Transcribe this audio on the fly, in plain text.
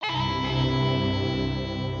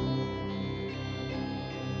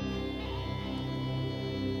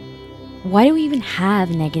Why do we even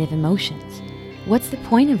have negative emotions? What's the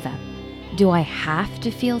point of them? Do I have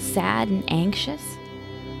to feel sad and anxious?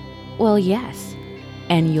 Well, yes,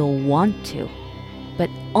 and you'll want to,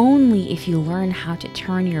 but only if you learn how to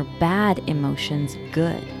turn your bad emotions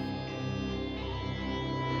good.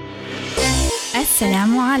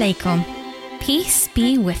 Assalamu alaikum. Peace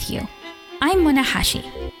be with you. I'm Muna Hashi,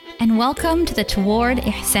 and welcome to the Toward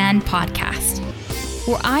Ihsaan podcast,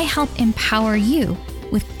 where I help empower you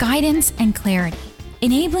with guidance and clarity,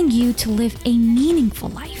 enabling you to live a meaningful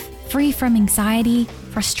life, free from anxiety,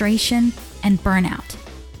 frustration, and burnout.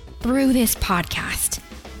 Through this podcast,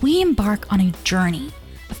 we embark on a journey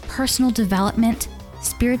of personal development,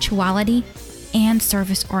 spirituality, and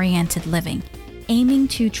service-oriented living, aiming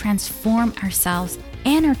to transform ourselves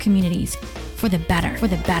and our communities for the better.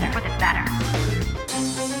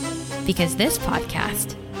 Because this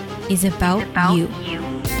podcast is about you.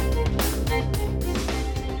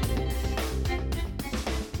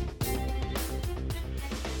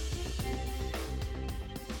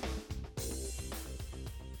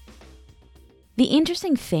 The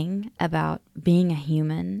interesting thing about being a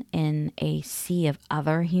human in a sea of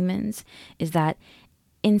other humans is that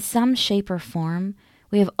in some shape or form,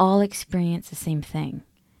 we have all experienced the same thing.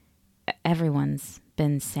 Everyone's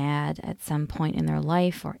been sad at some point in their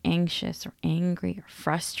life, or anxious, or angry, or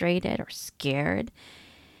frustrated, or scared.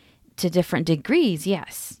 To different degrees,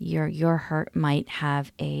 yes. Your hurt might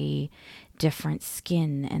have a different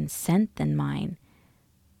skin and scent than mine.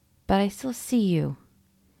 But I still see you.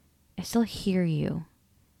 I still hear you.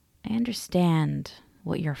 I understand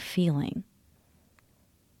what you're feeling.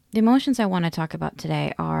 The emotions I want to talk about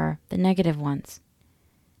today are the negative ones,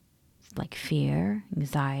 like fear,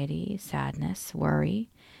 anxiety, sadness, worry,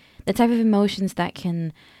 the type of emotions that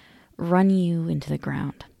can run you into the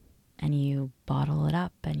ground. And you bottle it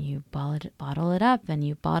up, and you bottle it up, and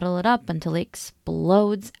you bottle it up until it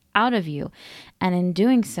explodes out of you. And in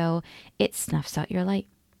doing so, it snuffs out your light.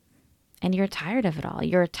 And you're tired of it all.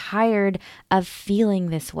 You're tired of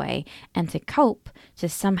feeling this way. And to cope, to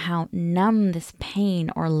somehow numb this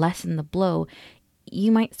pain or lessen the blow,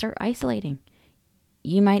 you might start isolating.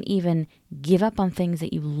 You might even give up on things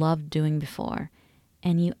that you loved doing before.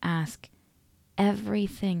 And you ask,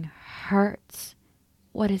 everything hurts.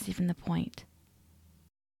 What is even the point?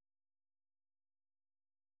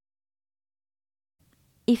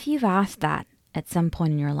 If you've asked that at some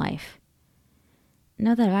point in your life,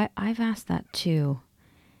 know that I've asked that too.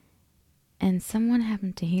 And someone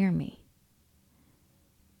happened to hear me.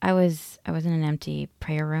 I was in an empty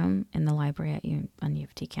prayer room in the library on U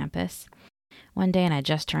of T campus one day, and I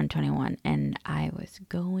just turned 21, and I was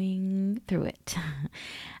going through it.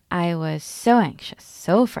 I was so anxious,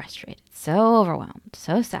 so frustrated, so overwhelmed,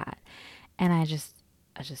 so sad. And I just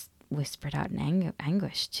whispered out in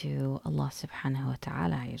anguish to Allah subhanahu wa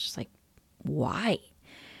ta'ala. I was just like, why?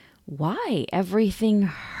 Why? Everything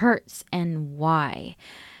hurts, and why?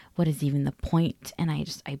 What is even the point? And I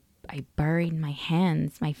buried my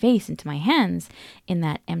face into my hands in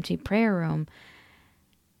that empty prayer room,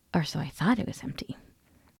 or so I thought it was empty.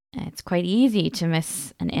 And it's quite easy to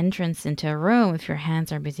miss an entrance into a room if your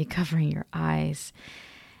hands are busy covering your eyes.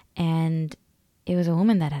 And it was a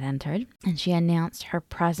woman that had entered, and she announced her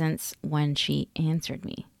presence when she answered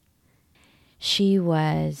me. She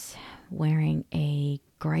was wearing a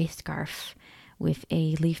gray scarf with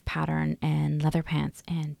a leaf pattern and leather pants.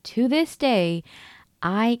 And to this day,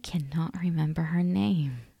 I cannot remember her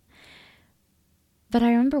name. But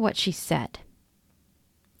I remember what she said.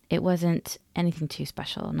 It wasn't anything too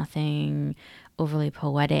special, nothing overly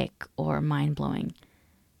poetic or mind-blowing.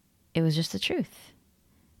 It was just the truth.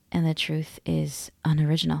 And the truth is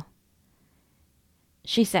unoriginal.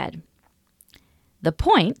 She said, "The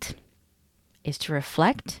point is to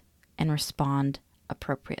reflect and respond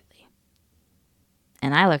appropriately."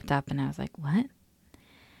 And I looked up and I was like, what?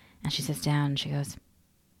 And she sits down and she goes,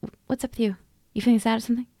 "What's up with you? You feeling sad or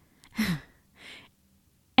something?"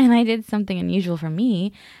 And I did something unusual for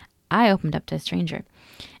me. I opened up to a stranger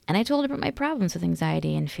and I told her about my problems with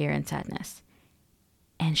anxiety and fear and sadness.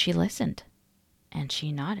 And she listened and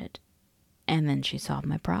she nodded. And then she solved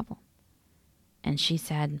my problem. And she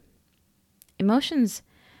said, emotions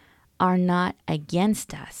are not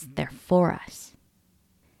against us, they're for us.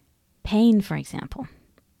 Pain, for example.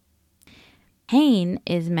 Pain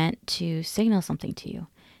is meant to signal something to you.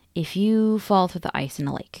 If you fall through the ice in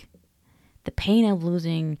a lake, the pain of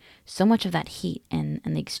losing so much of that heat and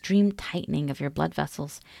the extreme tightening of your blood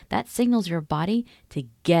vessels, that signals your body to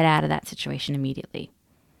get out of that situation immediately.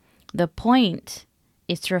 The point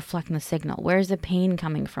is to reflect on the signal. Where is the pain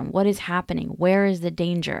coming from? What is happening? Where is the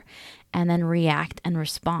danger? And then react and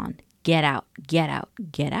respond. get out, get out,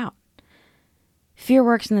 get out. Fear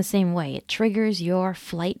works in the same way. It triggers your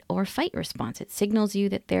flight or fight response. It signals you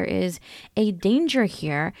that there is a danger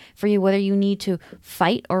here for you, whether you need to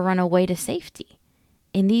fight or run away to safety.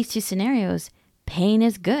 In these two scenarios, pain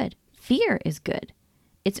is good. Fear is good.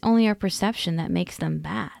 It's only our perception that makes them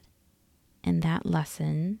bad. And that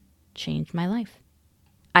lesson changed my life.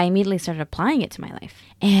 I immediately started applying it to my life.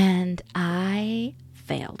 And I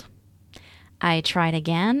failed. I tried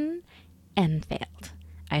again and failed.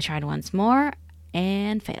 I tried once more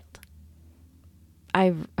and failed.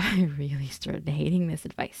 I really started hating this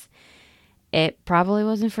advice. It probably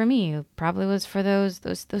wasn't for me. It probably was for those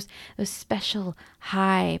special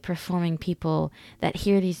high performing people that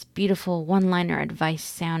hear these beautiful one-liner advice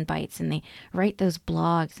sound bites, and they write those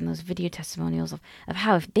blogs and those video testimonials of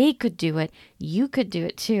how if they could do it, you could do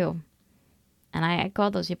it too. And I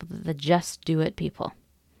call those people the just do it people,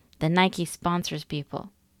 the Nike sponsors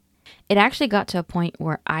people. It actually got to a point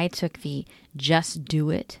where I took the just do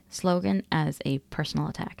it slogan as a personal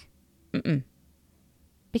attack.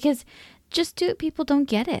 Because just do it people don't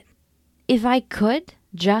get it. If I could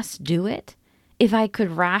just do it, if I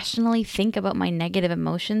could rationally think about my negative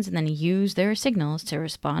emotions and then use their signals to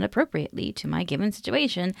respond appropriately to my given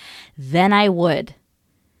situation, then I would.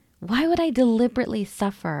 Why would I deliberately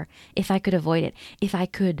suffer if I could avoid it? If I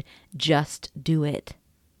could just do it?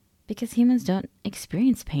 Because humans don't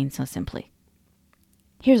experience pain so simply.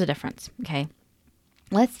 Here's the difference, okay?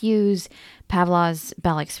 Let's use Pavlov's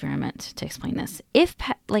bell experiment to explain this.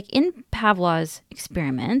 In Pavlov's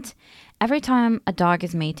experiment, every time a dog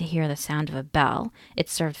is made to hear the sound of a bell,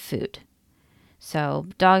 it's served food. So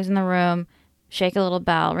dog's in the room, shake a little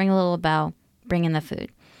bell, ring a little bell, bring in the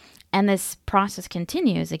food. And this process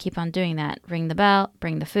continues. They keep on doing that. Ring the bell,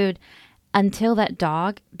 bring the food, until that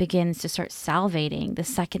dog begins to start salivating the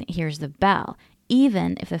second it hears the bell,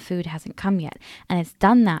 even if the food hasn't come yet. And it's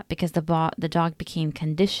done that because the dog became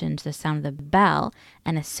conditioned to the sound of the bell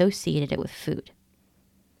and associated it with food.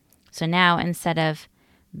 So now instead of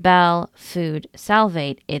bell, food,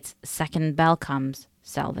 salivate, it's second bell comes,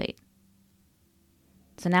 salivate.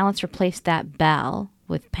 So now let's replace that bell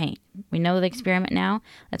with pain. We know the experiment now.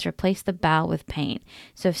 Let's replace the bell with pain.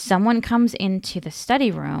 So if someone comes into the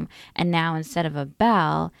study room and now instead of a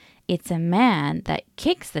bell, it's a man that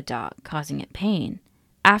kicks the dog, causing it pain.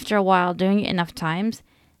 After a while, doing it enough times,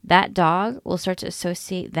 that dog will start to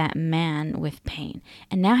associate that man with pain.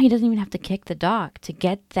 And now he doesn't even have to kick the dog to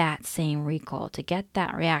get that same recall, to get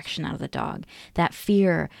that reaction out of the dog, that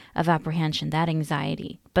fear of apprehension, that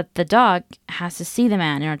anxiety. But the dog has to see the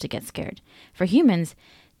man in order to get scared. For humans,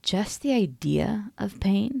 just the idea of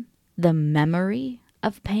pain, the memory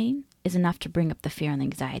of pain, is enough to bring up the fear and the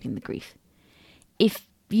anxiety and the grief. If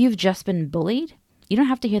you've just been bullied, you don't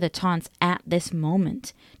have to hear the taunts at this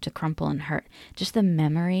moment to crumple and hurt. Just the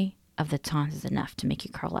memory of the taunts is enough to make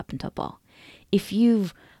you curl up into a ball. If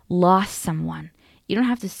you've lost someone, you don't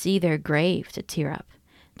have to see their grave to tear up.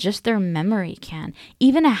 Just their memory can.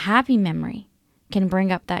 Even a happy memory can bring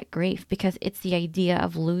up that grief because it's the idea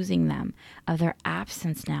of losing them, of their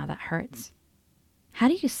absence now that hurts. How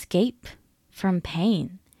do you escape from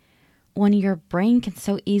pain when your brain can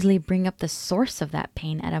so easily bring up the source of that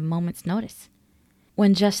pain at a moment's notice?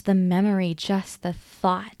 When just the memory, just the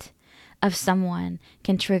thought of someone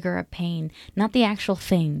can trigger a pain, not the actual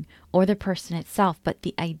thing or the person itself, but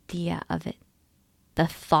the idea of it, the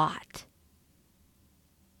thought.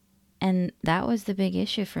 And that was the big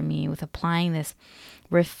issue for me with applying this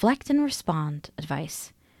reflect and respond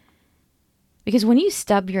advice. Because when you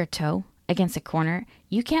stub your toe against a corner,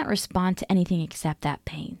 you can't respond to anything except that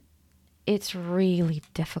pain. It's really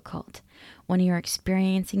difficult when you're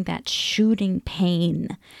experiencing that shooting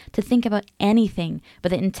pain to think about anything but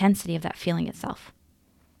the intensity of that feeling itself.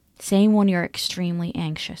 Same when you're extremely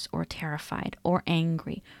anxious or terrified or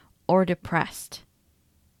angry or depressed.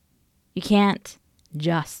 You can't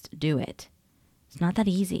just do it. It's not that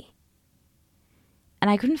easy.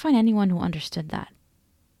 And I couldn't find anyone who understood that.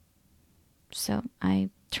 So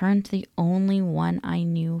I turned to the only one I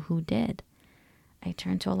knew who did. I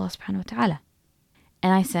turned to Allah subhanahu wa ta'ala.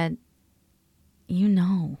 And I said, you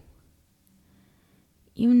know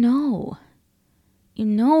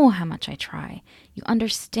how much I try. You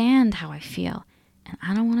understand how I feel. And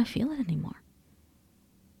I don't want to feel it anymore.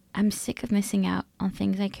 I'm sick of missing out on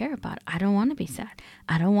things I care about. I don't want to be sad.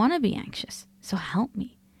 I don't want to be anxious. So help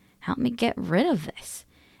me. Help me get rid of this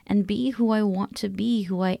and be who I want to be,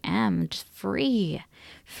 who I am. Just free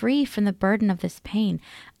from the burden of this pain.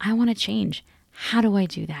 I want to change. How do I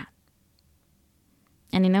do that?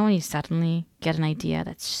 And you know when you suddenly get an idea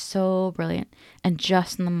that's so brilliant and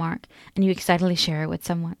just on the mark, and you excitedly share it with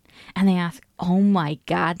someone, and they ask, "Oh my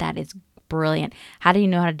God, that is brilliant. How do you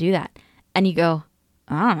know how to do that?" And you go,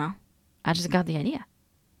 "I don't know. I just got the idea."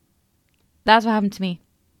 That's what happened to me.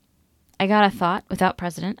 I got a thought without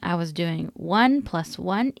precedent. I was doing 1 +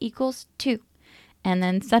 1 = 2. And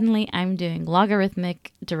then suddenly I'm doing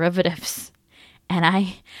logarithmic derivatives. And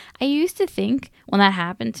I used to think when that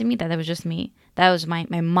happened to me that was just me. That was my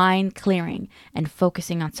mind clearing and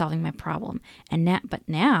focusing on solving my problem. But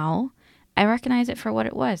now I recognize it for what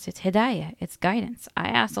it was. It's hidayah. It's guidance. I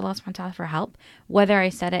asked Allah subhanahu wa ta'ala for help. Whether I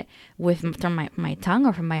said it from my tongue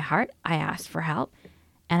or from my heart, I asked for help.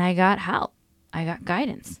 And I got help. I got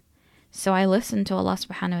guidance. So I listened to Allah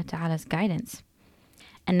subhanahu wa ta'ala's guidance.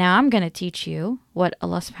 And now I'm going to teach you what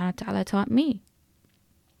Allah subhanahu wa ta'ala taught me.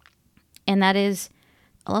 And that is,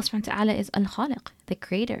 Allah subhanahu wa ta'ala is Al-Khaliq, the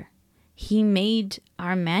creator. He made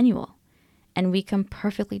our manual. And we come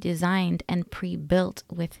perfectly designed and pre-built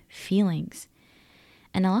with feelings.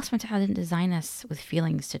 And Allah subhanahu wa ta'ala didn't design us with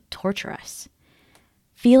feelings to torture us.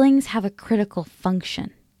 Feelings have a critical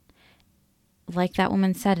function. Like that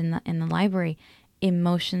woman said in the library,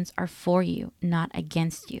 emotions are for you, not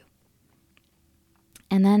against you.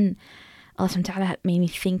 And then Allah subhanahu wa ta'ala made me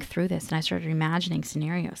think through this, and I started imagining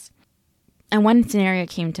scenarios. And one scenario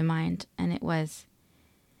came to mind, and it was,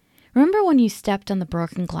 remember when you stepped on the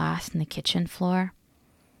broken glass in the kitchen floor?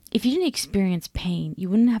 If you didn't experience pain, you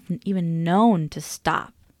wouldn't have even known to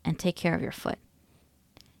stop and take care of your foot.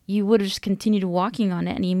 You would have just continued walking on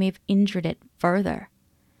it, and you may have injured it further.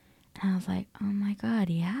 And I was like, oh my God,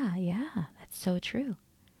 yeah, that's so true.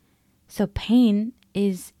 So pain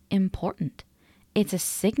is important. It's a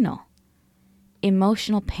signal.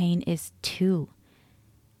 Emotional pain is too.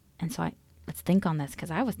 And so let's think on this,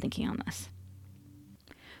 because I was thinking on this.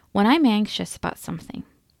 When I'm anxious about something,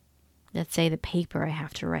 let's say the paper I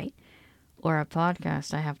have to write or a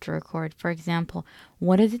podcast I have to record, for example,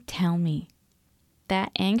 what does it tell me?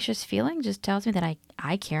 That anxious feeling just tells me that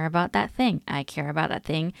I care about that thing. I care about that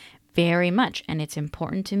thing very much, and it's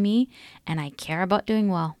important to me, and I care about doing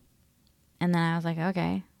well. And then I was like,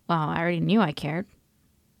 okay, well, I already knew I cared.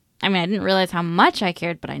 I mean, I didn't realize how much I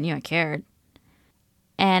cared, but I knew I cared.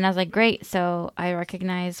 And I was like, great, so I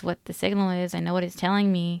recognize what the signal is. I know what it's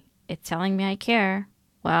telling me. It's telling me I care.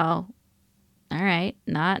 Well, all right,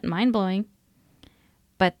 not mind-blowing.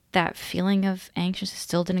 But that feeling of anxious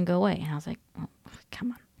still didn't go away. And I was like, oh,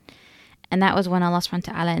 come on. And that was when Allah subhanahu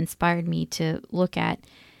wa ta'ala inspired me to look at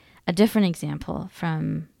a different example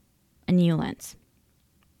from a new lens.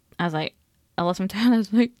 I was like, Allah subhanahu wa ta'ala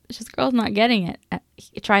was like, this girl's not getting it.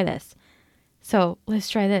 Try this. So let's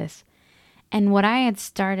try this. And what I had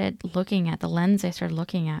started looking at, the lens I started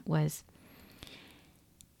looking at was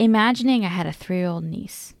imagining I had a 3-year-old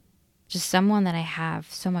niece, just someone that I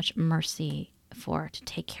have so much mercy for, to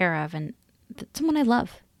take care of, and someone I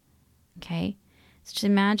love. Okay? So just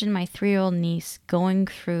imagine my 3-year-old niece going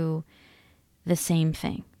through the same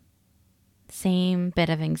thing, same bit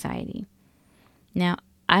of anxiety. Now,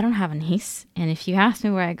 I don't have a niece, and if you ask me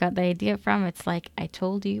where I got the idea from, it's like I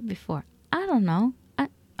told you before. I don't know. I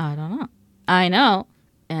don't know. I know,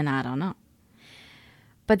 and I don't know.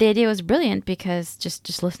 But the idea was brilliant because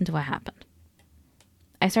just listen to what happened.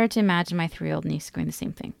 I started to imagine my 3-year-old niece going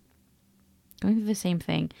through the same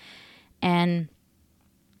thing. And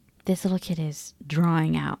this little kid is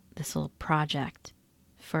drawing out this little project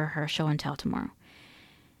for her show and tell tomorrow.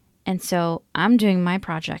 And so I'm doing my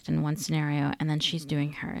project in one scenario, and then she's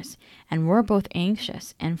doing hers. And we're both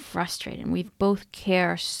anxious and frustrated, and we both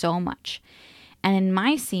care so much. And in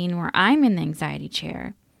my scene where I'm in the anxiety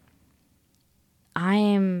chair, I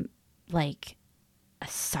am like a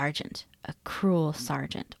sergeant, a cruel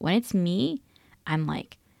sergeant. When it's me, I'm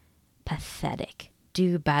like, pathetic.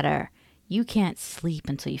 Do better. You can't sleep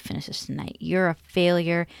until you finish this tonight. You're a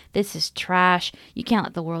failure. This is trash. You can't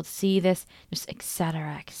let the world see this. Just et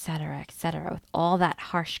cetera, with all that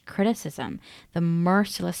harsh criticism, the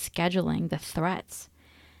merciless scheduling, the threats.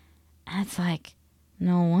 And it's like,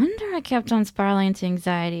 no wonder I kept on spiraling into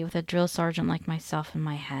anxiety with a drill sergeant like myself in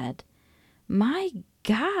my head. My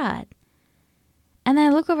God. And then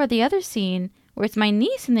I look over at the other scene where it's my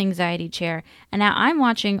niece in the anxiety chair, and now I'm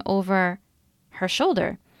watching over her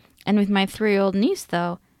shoulder. And with my 3-year-old niece,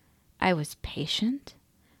 though, I was patient,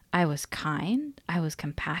 I was kind, I was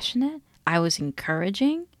compassionate, I was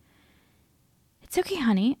encouraging. It's okay,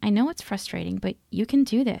 honey. I know it's frustrating, but you can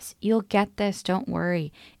do this. You'll get this. Don't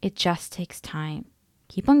worry. It just takes time.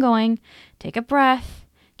 Keep on going. Take a breath.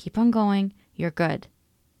 Keep on going. You're good.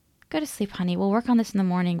 Go to sleep, honey. We'll work on this in the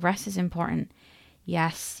morning. Rest is important.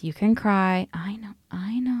 Yes, you can cry. I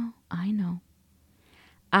know.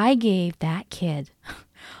 I gave that kid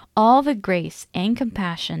all the grace and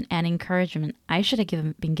compassion and encouragement I should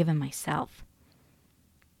have been given myself.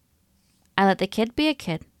 I let the kid be a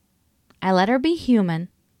kid. I let her be human.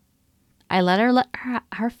 I let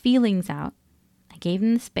her feelings out. I gave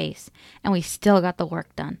them the space, and we still got the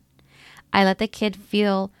work done. I let the kid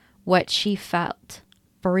feel what she felt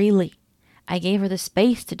freely. I gave her the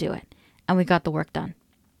space to do it, and we got the work done.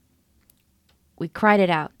 We cried it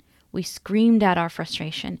out. We screamed out our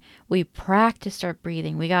frustration. We practiced our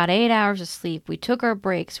breathing. We got 8 hours of sleep. We took our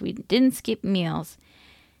breaks. We didn't skip meals.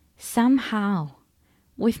 Somehow,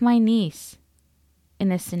 with my niece in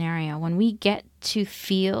this scenario, when we get to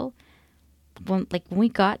feel, when we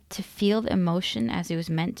got to feel the emotion as it was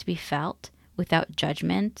meant to be felt without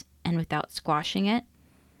judgment and without squashing it,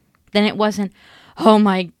 then it wasn't, oh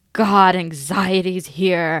my God, anxiety's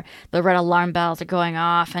here. The red alarm bells are going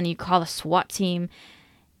off and you call the SWAT team.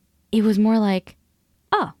 It was more like,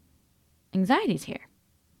 oh, anxiety's here.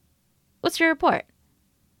 What's your report?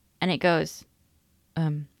 And it goes,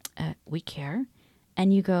 we care.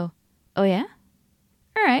 And you go, oh yeah?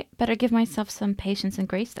 All right, better give myself some patience and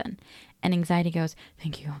grace then. And anxiety goes,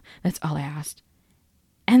 thank you. That's all I asked.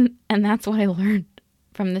 And that's what I learned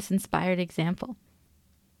from this inspired example.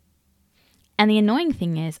 And the annoying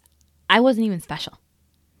thing is, I wasn't even special.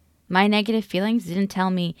 My negative feelings didn't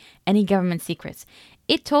tell me any government secrets.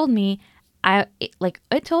 It told me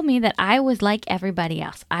that I was like everybody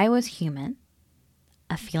else. I was human,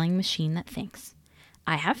 a feeling machine that thinks.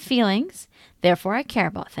 I have feelings, therefore I care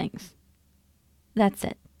about things. That's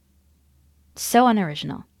it. So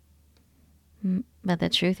unoriginal. But the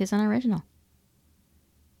truth is unoriginal.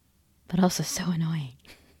 But also so annoying.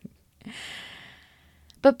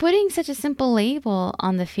 But putting such a simple label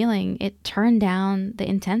on the feeling, it turned down the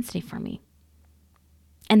intensity for me.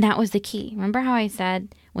 And that was the key. Remember how I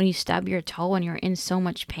said when you stub your toe, when you're in so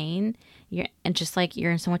much pain, you're in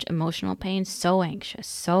so much emotional pain, so anxious,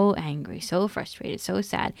 so angry, so frustrated, so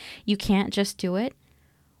sad, you can't just do it?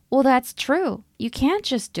 Well, that's true. You can't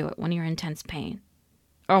just do it when you're in intense pain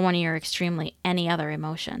or when you're extremely any other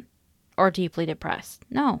emotion or deeply depressed.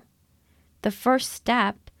 No. The first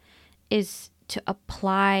step is to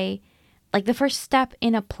apply, the first step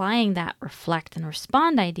in applying that reflect and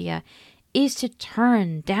respond idea is to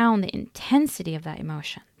turn down the intensity of that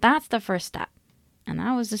emotion. That's the first step. And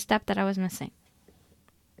that was the step that I was missing.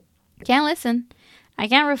 Can't listen. I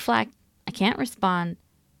can't reflect. I can't respond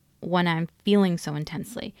when I'm feeling so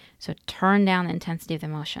intensely. So turn down the intensity of the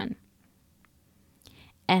emotion.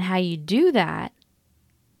 And how you do that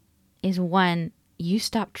is when you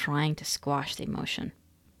stop trying to squash the emotion,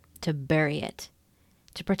 to bury it,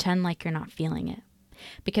 to pretend like you're not feeling it.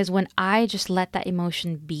 Because when I just let that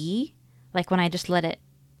emotion be, when I just let it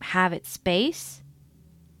have its space,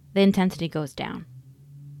 the intensity goes down.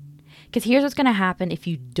 Because here's what's going to happen if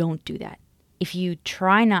you don't do that. If you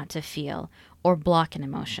try not to feel or block an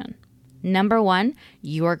emotion. Number one,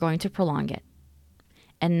 you are going to prolong it.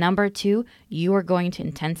 And number two, you are going to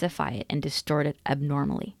intensify it and distort it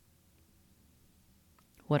abnormally.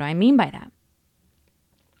 What do I mean by that?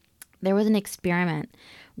 There was an experiment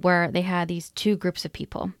where they had these two groups of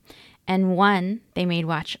people. And one, they made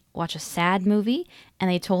watch a sad movie, and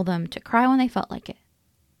they told them to cry when they felt like it.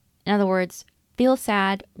 In other words, feel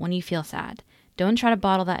sad when you feel sad. Don't try to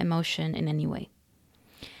bottle that emotion in any way.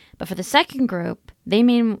 But for the second group, they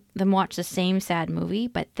made them watch the same sad movie,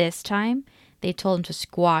 but this time they told them to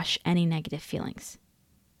squash any negative feelings.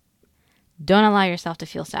 Don't allow yourself to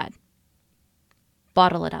feel sad.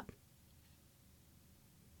 Bottle it up.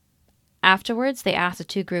 Afterwards, they asked the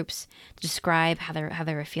two groups to describe how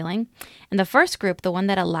they were feeling. And the first group, the one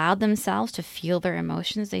that allowed themselves to feel their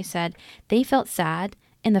emotions, they said they felt sad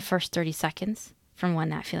in the first 30 seconds from when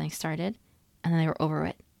that feeling started, and then they were over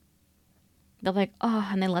it. They're like, oh,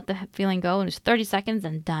 and they let the feeling go, and it was 30 seconds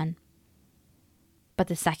and done. But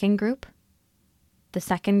the second group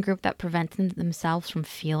that prevented themselves from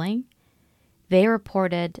feeling, they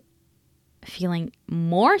reported feeling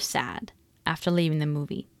more sad after leaving the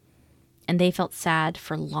movie. And they felt sad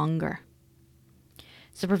for longer.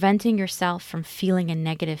 So preventing yourself from feeling a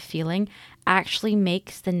negative feeling actually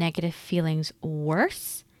makes the negative feelings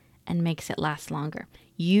worse and makes it last longer.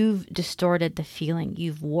 You've distorted the feeling.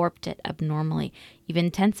 You've warped it abnormally. You've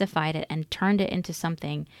intensified it and turned it into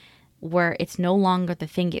something where it's no longer the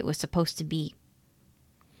thing it was supposed to be.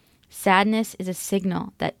 Sadness is a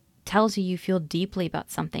signal that tells you feel deeply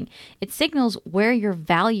about something. It signals where your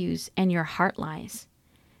values and your heart lies.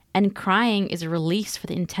 And crying is a release for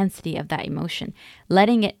the intensity of that emotion.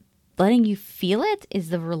 Letting you feel it is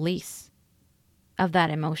the release. of that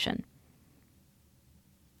emotion.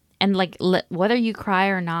 And like whether you cry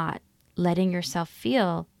or not, letting yourself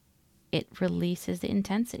feel, it releases the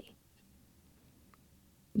intensity.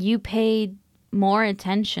 You paid more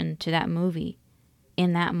attention to that movie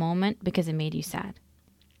in that moment because it made you sad.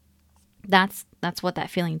 That's what that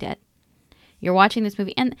feeling did. You're watching this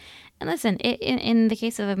movie, and listen, in the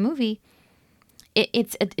case of a movie,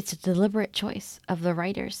 it's a deliberate choice of the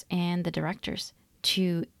writers and the directors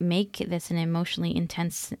to make this an emotionally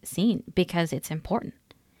intense scene because it's important.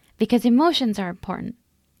 Because emotions are important,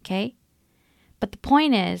 okay? But the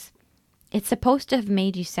point is, it's supposed to have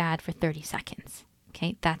made you sad for 30 seconds,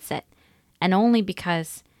 okay? That's it. And only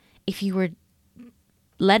because if you were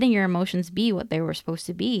letting your emotions be what they were supposed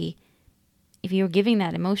to be, if you were giving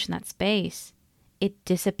that emotion that space, it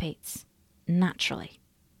dissipates naturally.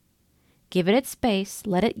 Give it its space.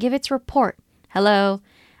 Let it give its report. Hello,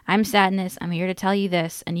 I'm sadness. I'm here to tell you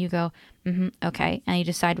this. And you go, okay. And you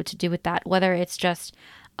decide what to do with that. Whether it's just,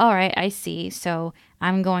 all right, I see. So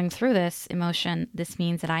I'm going through this emotion. This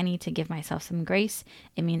means that I need to give myself some grace.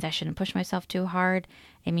 It means I shouldn't push myself too hard.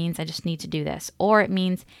 It means I just need to do this. Or it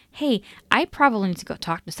means, hey, I probably need to go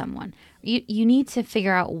talk to someone. You need to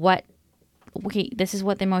figure out okay, this is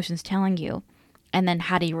what the emotion's telling you. And then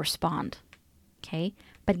how do you respond? Okay?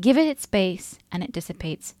 But give it its space and it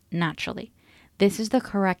dissipates naturally. This is the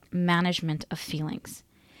correct management of feelings.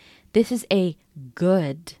 This is a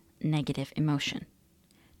good negative emotion.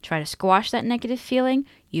 Try to squash that negative feeling.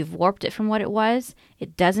 You've warped it from what it was.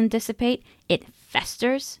 It doesn't dissipate. It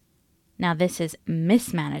festers. Now this is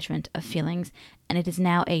mismanagement of feelings, and it is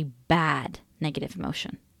now a bad negative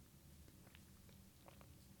emotion.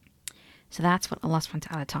 So that's what Allah subhanahu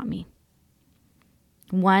wa ta'ala taught me.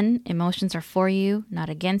 1, emotions are for you, not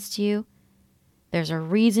against you. There's a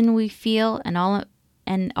reason we feel, and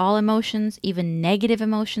all emotions, even negative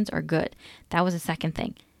emotions, are good. That was the second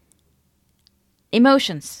thing.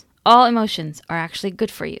 Emotions, all emotions are actually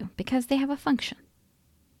good for you because they have a function.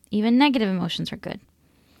 Even negative emotions are good.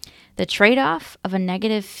 The trade-off of a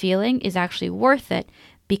negative feeling is actually worth it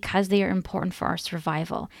because they are important for our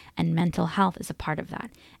survival, and mental health is a part of that.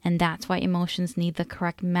 And that's why emotions need the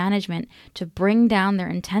correct management to bring down their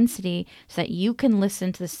intensity so that you can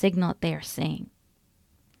listen to the signal that they are saying.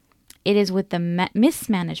 It is with the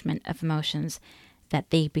mismanagement of emotions that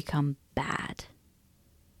they become bad.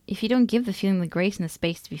 If you don't give the feeling the grace and the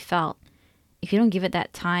space to be felt, if you don't give it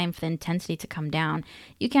that time for the intensity to come down,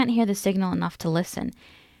 you can't hear the signal enough to listen.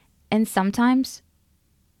 And sometimes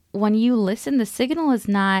when you listen, the signal is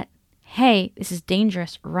not, hey, this is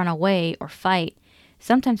dangerous, run away or fight.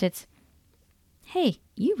 Sometimes it's, hey,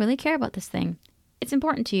 you really care about this thing. It's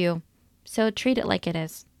important to you. So treat it like it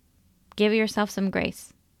is. Give yourself some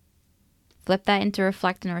grace. Flip that into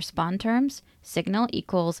reflect and respond terms. Signal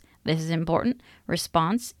equals this is important.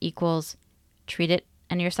 Response equals treat it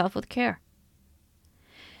and yourself with care.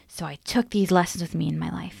 So I took these lessons with me in my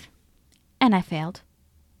life. And I failed.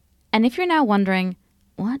 And if you're now wondering,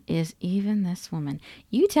 what is even this woman?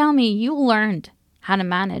 You tell me you learned how to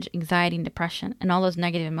manage anxiety and depression and all those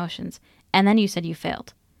negative emotions. And then you said you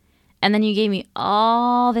failed. And then you gave me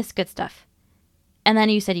all this good stuff. And then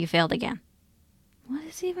you said you failed again. What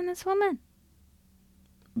is even this woman?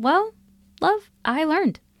 Well, love, I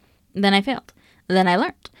learned. Then I failed. Then I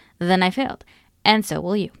learned. Then I failed. And so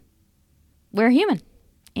will you. We're human.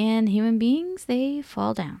 And human beings, they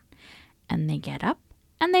fall down. And they get up.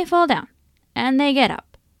 And they fall down. And they get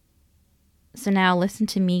up. So now listen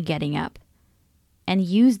to me getting up. And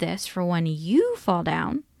use this for when you fall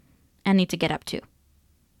down and need to get up too.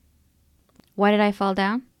 Why did I fall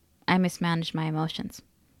down? I mismanaged my emotions.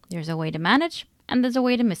 There's a way to manage and there's a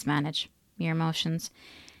way to mismanage your emotions.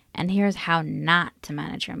 And here's how not to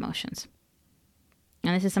manage your emotions.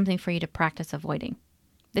 And this is something for you to practice avoiding.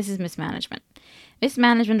 This is mismanagement.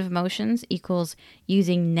 Mismanagement of emotions equals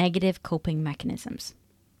using negative coping mechanisms.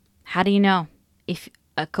 How do you know if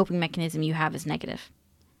a coping mechanism you have is negative?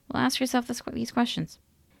 Well, ask yourself these questions.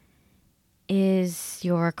 Is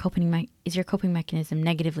your coping mechanism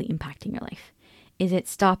negatively impacting your life? Is it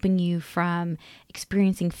stopping you from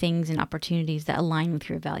experiencing things and opportunities that align with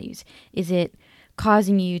your values? Is it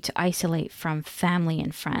causing you to isolate from family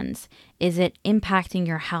and friends? Is it impacting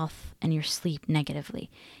your health and your sleep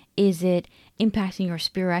negatively? Is it impacting your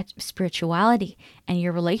spirituality and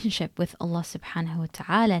your relationship with Allah subhanahu wa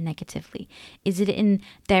ta'ala negatively? Is it in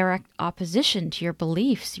direct opposition to your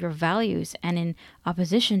beliefs, your values, and in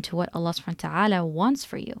opposition to what Allah subhanahu wa ta'ala wants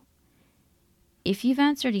for you? If you've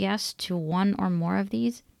answered yes to one or more of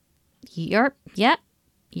these, you're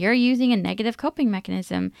using a negative coping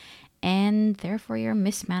mechanism, and therefore you're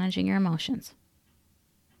mismanaging your emotions.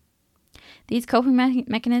 These coping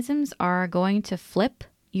mechanisms are going to flip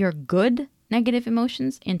your good negative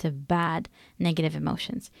emotions into bad negative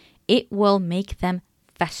emotions. It will make them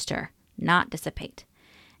fester, not dissipate.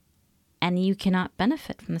 And you cannot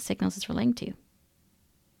benefit from the signals it's relaying to you.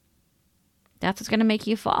 That's what's going to make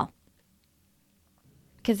you fall.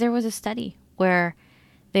 Because there was a study where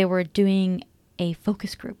they were doing a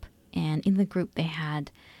focus group. And in the group, they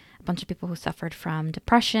had a bunch of people who suffered from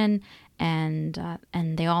depression, and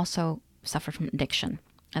they also suffered from addiction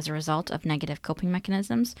as a result of negative coping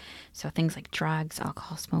mechanisms. So things like drugs,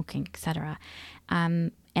 alcohol, smoking, etc.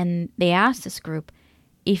 And they asked this group,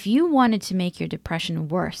 if you wanted to make your depression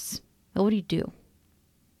worse, what would you do?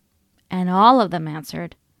 And all of them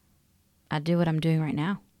answered, I'd do what I'm doing right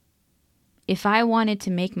now. If I wanted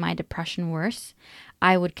to make my depression worse,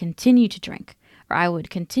 I would continue to drink, or I would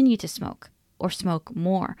continue to smoke, or smoke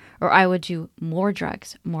more, or I would do more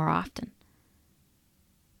drugs more often.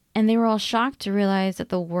 And they were all shocked to realize that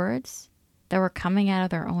the words that were coming out of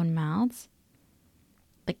their own mouths,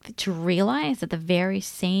 like to realize that the very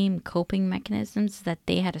same coping mechanisms that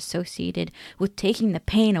they had associated with taking the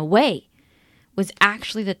pain away was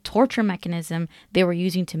actually the torture mechanism they were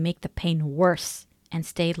using to make the pain worse and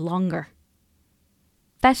stay longer.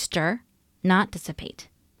 Fester, not dissipate.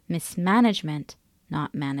 Mismanagement,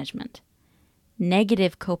 not management.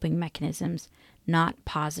 Negative coping mechanisms, not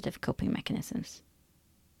positive coping mechanisms.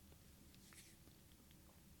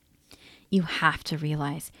 You have to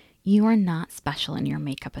realize you are not special in your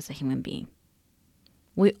makeup as a human being.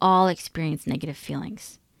 We all experience negative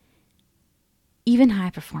feelings. Even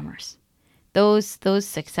high performers. Those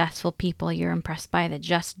successful people you're impressed by, the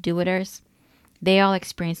just do-iters, they all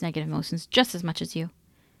experience negative emotions just as much as you.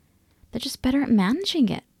 They're just better at managing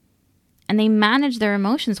it. And they manage their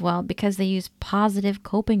emotions well because they use positive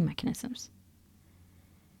coping mechanisms.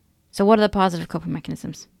 So what are the positive coping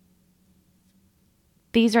mechanisms?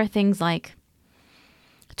 These are things like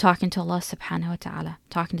talking to Allah subhanahu wa ta'ala,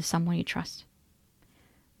 talking to someone you trust,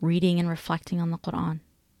 reading and reflecting on the Quran,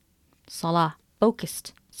 salah,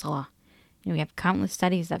 focused salah. We have countless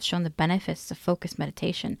studies that have shown the benefits of focused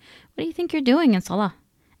meditation. What do you think you're doing in salah?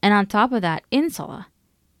 And on top of that, in salah,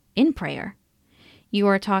 in prayer, you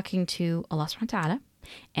are talking to Allah subhanahu wa ta'ala,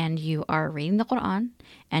 and you are reading the Quran,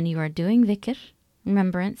 and you are doing dhikr,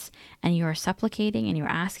 remembrance, and you are supplicating, and you are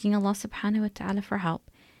asking Allah subhanahu wa ta'ala for help.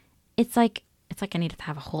 It's like I needed to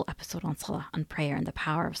have a whole episode on salah, on prayer, and the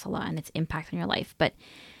power of salah and its impact on your life. But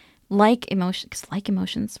like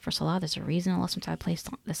emotions for salah, there's a reason Allah subhanahu wa ta'ala placed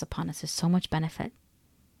this upon us. There's so much benefit.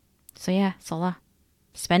 So yeah, salah.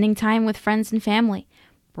 Spending time with friends and family.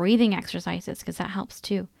 Breathing exercises, because that helps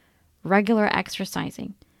too. Regular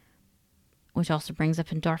exercising, which also brings up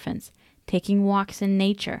endorphins. Taking walks in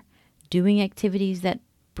nature. Doing activities that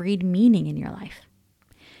breed meaning in your life.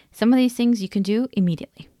 Some of these things you can do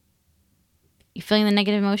immediately. You're feeling the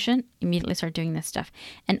negative emotion, immediately start doing this stuff.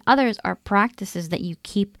 And others are practices that you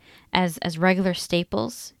keep as regular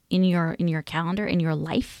staples in your calendar, in your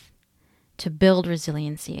life, to build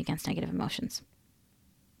resiliency against negative emotions.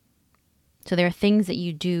 So there are things that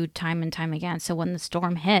you do time and time again. So when the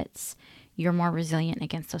storm hits, you're more resilient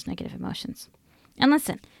against those negative emotions. And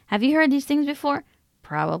listen, have you heard these things before?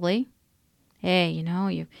 Probably. Hey,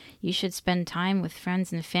 you should spend time with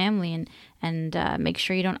friends and family and make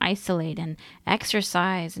sure you don't isolate and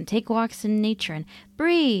exercise and take walks in nature and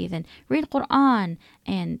breathe and read Quran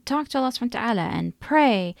and talk to Allah subhanahu wa ta'ala and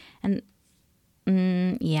pray. And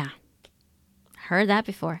yeah, heard that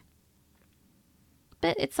before.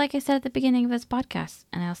 But it's like I said at the beginning of this podcast,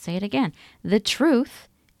 and I'll say it again. The truth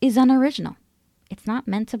is unoriginal. It's not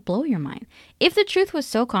meant to blow your mind. If the truth was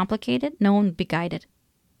so complicated, no one would be guided.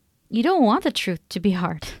 You don't want the truth to be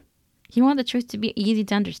hard. You want the truth to be easy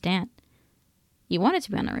to understand. You want it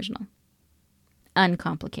to be unoriginal,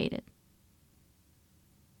 uncomplicated.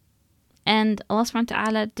 And Allah subhanahu wa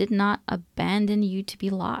ta'ala did not abandon you to be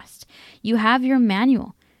lost. You have your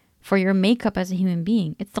manual for your makeup as a human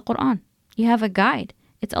being. It's the Quran. You have a guide.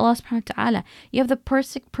 It's Allah subhanahu wa ta'ala. You have the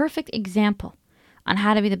perfect example on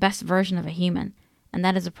how to be the best version of a human. And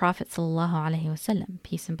that is the Prophet sallallahu alaihi wasallam.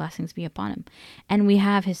 Peace and blessings be upon him. And we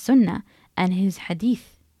have his sunnah and his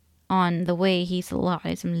hadith on the way he sallallahu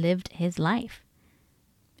alaihi wasallam lived his life.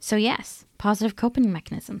 So yes, positive coping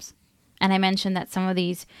mechanisms. And I mentioned that some of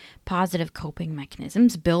these positive coping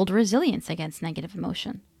mechanisms build resilience against negative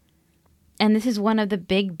emotion. And this is one of the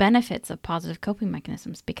big benefits of positive coping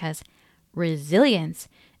mechanisms, because resilience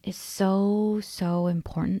is so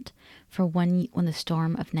important for when the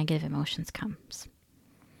storm of negative emotions comes.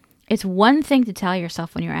 It's one thing to tell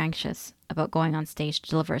yourself when you're anxious about going on stage to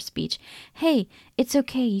deliver a speech, hey, it's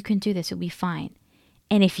okay, you can do this, you'll be fine.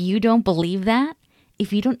 And if you don't believe that,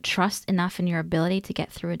 if you don't trust enough in your ability to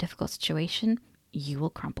get through a difficult situation, you will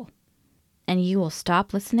crumble. And you will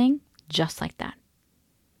stop listening just like that.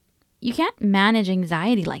 You can't manage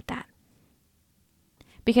anxiety like that.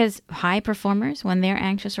 Because high performers, when they're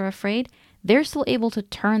anxious or afraid, they're still able to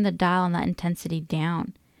turn the dial on that intensity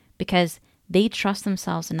down because they trust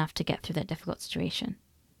themselves enough to get through that difficult situation.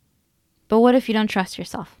 But what if you don't trust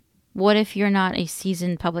yourself? What if you're not a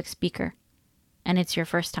seasoned public speaker and it's your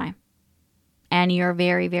first time and you're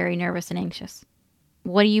very, very nervous and anxious?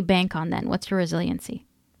 What do you bank on then? What's your resiliency?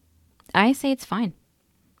 I say it's fine.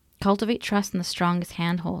 Cultivate trust in the strongest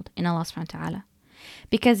handhold in Allah subhanahu wa ta'ala.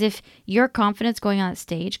 Because if your confidence going on that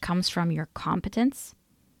stage comes from your competence,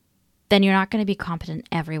 then you're not going to be competent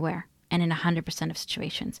everywhere and in 100% of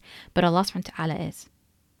situations. But Allah subhanahu wa ta'ala is.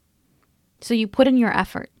 So you put in your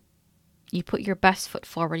effort. You put your best foot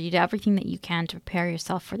forward. You do everything that you can to prepare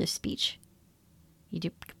yourself for this speech. You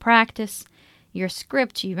do practice your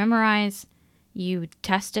script. You memorize. You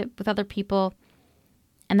test it with other people.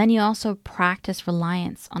 And then you also practice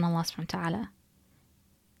reliance on Allah subhanahu wa ta'ala.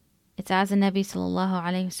 It's as the Nabi sallallahu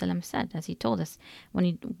alayhi wasallam said, as he told us, what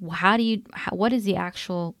is the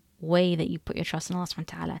actual way that you put your trust in Allah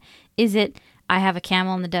subhanahu wa ta'ala? Is it, I have a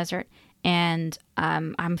camel in the desert and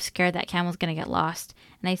I'm scared that camel's going to get lost.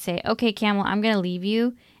 And I say, okay, camel, I'm going to leave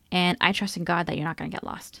you and I trust in God that you're not going to get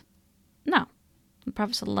lost. No. The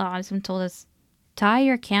Prophet sallallahu alayhi wasallam told us, tie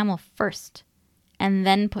your camel first and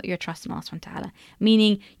then put your trust in Allah subhanahu wa ta'ala.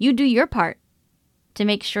 Meaning you do your part to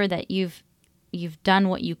make sure that you've done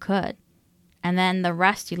what you could. And then the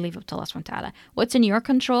rest you leave up to Allah subhanahu wa ta'ala. What's in your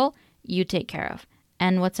control, you take care of.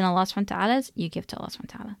 And what's in Allah subhanahu wa ta'ala's, you give to Allah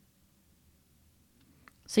subhanahu wa ta'ala.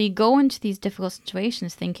 So you go into these difficult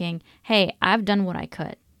situations thinking, hey, I've done what I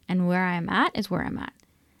could. And where I'm at is where I'm at.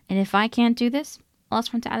 And if I can't do this, Allah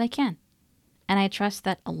subhanahu wa ta'ala can. And I trust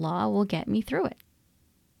that Allah will get me through it.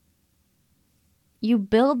 You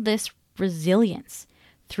build this resilience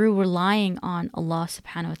through relying on Allah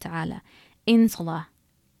subhanahu wa ta'ala in salah,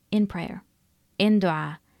 in prayer, in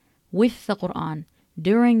dua, with the Quran,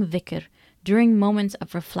 during dhikr, during moments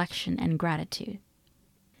of reflection and gratitude.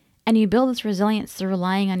 And you build this resilience through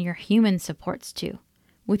relying on your human supports too,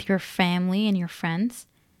 with your family and your friends,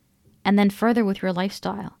 and then further with your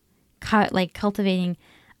lifestyle, like cultivating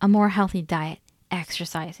a more healthy diet,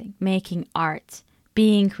 exercising, making art,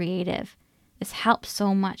 being creative. This helps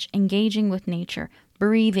so much, engaging with nature,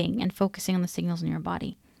 breathing, and focusing on the signals in your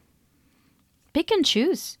body. Pick and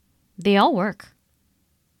choose. They all work.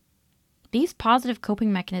 These positive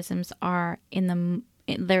coping mechanisms are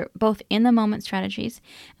they're both in the moment strategies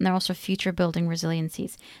and they're also future building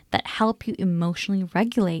resiliencies that help you emotionally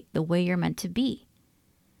regulate the way you're meant to be.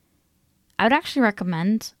 I would actually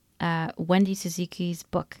recommend Wendy Suzuki's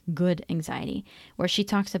book, Good Anxiety, where she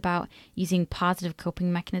talks about using positive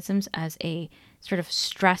coping mechanisms as a sort of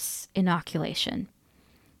stress inoculation,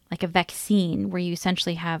 like a vaccine where you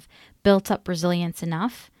essentially have built up resilience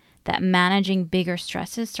enough that managing bigger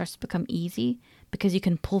stresses starts to become easy because you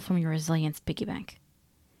can pull from your resilience piggy bank.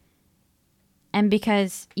 And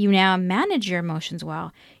because you now manage your emotions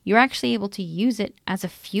well, you're actually able to use it as a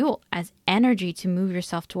fuel, as energy to move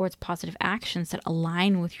yourself towards positive actions that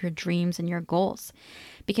align with your dreams and your goals.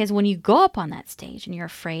 Because when you go up on that stage and you're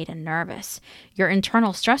afraid and nervous, your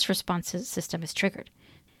internal stress response system is triggered.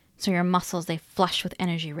 So your muscles, they flush with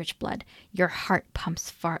energy-rich blood. Your heart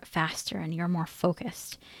pumps faster and you're more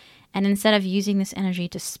focused. And instead of using this energy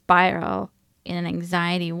to spiral in an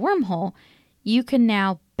anxiety wormhole, you can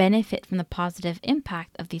now benefit from the positive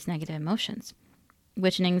impact of these negative emotions,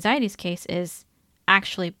 which in anxiety's case is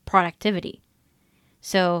actually productivity.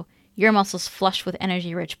 So your muscles flush with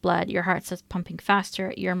energy-rich blood, your heart starts pumping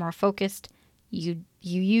faster, you're more focused. You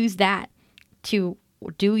use that to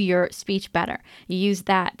do your speech better. You use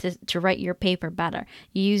that to write your paper better.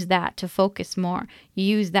 You use that to focus more. You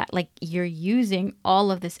use that, like you're using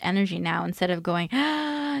all of this energy now instead of going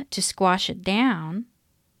to squash it down.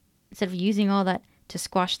 Instead of using all that to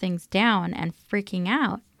squash things down and freaking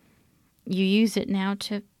out, you use it now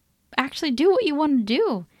to actually do what you want to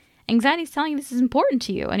do. Anxiety is telling you this is important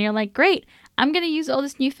to you. And you're like, great, I'm going to use all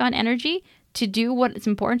this newfound energy to do what is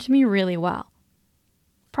important to me really well.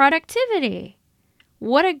 Productivity.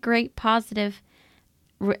 What a great positive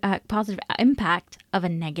impact of a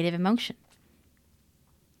negative emotion.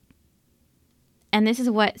 And this is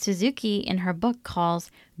what Suzuki in her book calls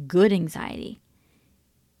good anxiety.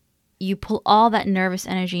 You pull all that nervous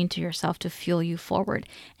energy into yourself to fuel you forward.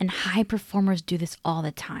 And high performers do this all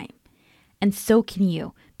the time. And so can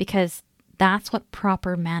you, because that's what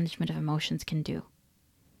proper management of emotions can do.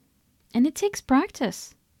 And it takes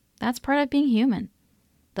practice. That's part of being human.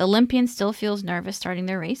 The Olympian still feels nervous starting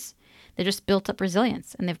their race. They just built up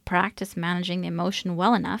resilience and they've practiced managing the emotion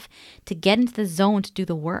well enough to get into the zone to do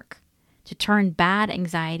the work, to turn bad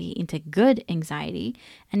anxiety into good anxiety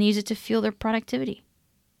and use it to fuel their productivity.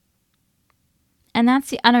 And that's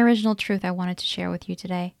the unoriginal truth I wanted to share with you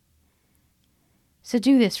today. So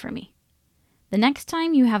do this for me. The next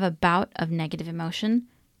time you have a bout of negative emotion,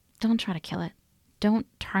 don't try to kill it. Don't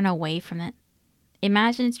turn away from it.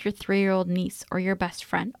 Imagine it's your 3-year-old niece or your best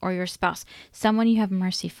friend or your spouse, someone you have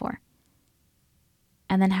mercy for.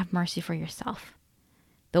 And then have mercy for yourself,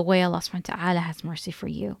 the way Allah subhanahu wa ta'ala has mercy for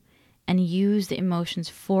you, and use the emotions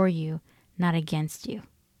for you, not against you.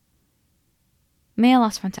 May Allah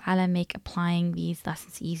subhanahu wa ta'ala make applying these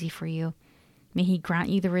lessons easy for you. May He grant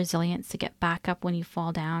you the resilience to get back up when you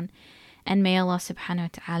fall down. And may Allah subhanahu wa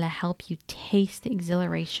ta'ala help you taste the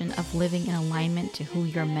exhilaration of living in alignment to who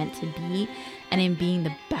you're meant to be and in being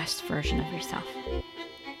the best version of yourself.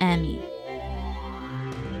 Ameen.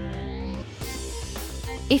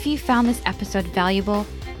 If you found this episode valuable,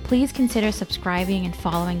 please consider subscribing and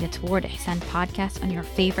following the Toward Ihsaan podcast on your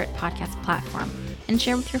favorite podcast platform and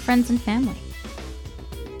share with your friends and family.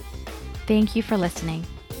 Thank you for listening.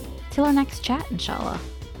 Till our next chat, inshallah.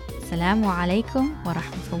 Assalamu alaikum wa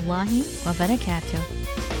rahmatullahi wa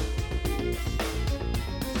barakatuh.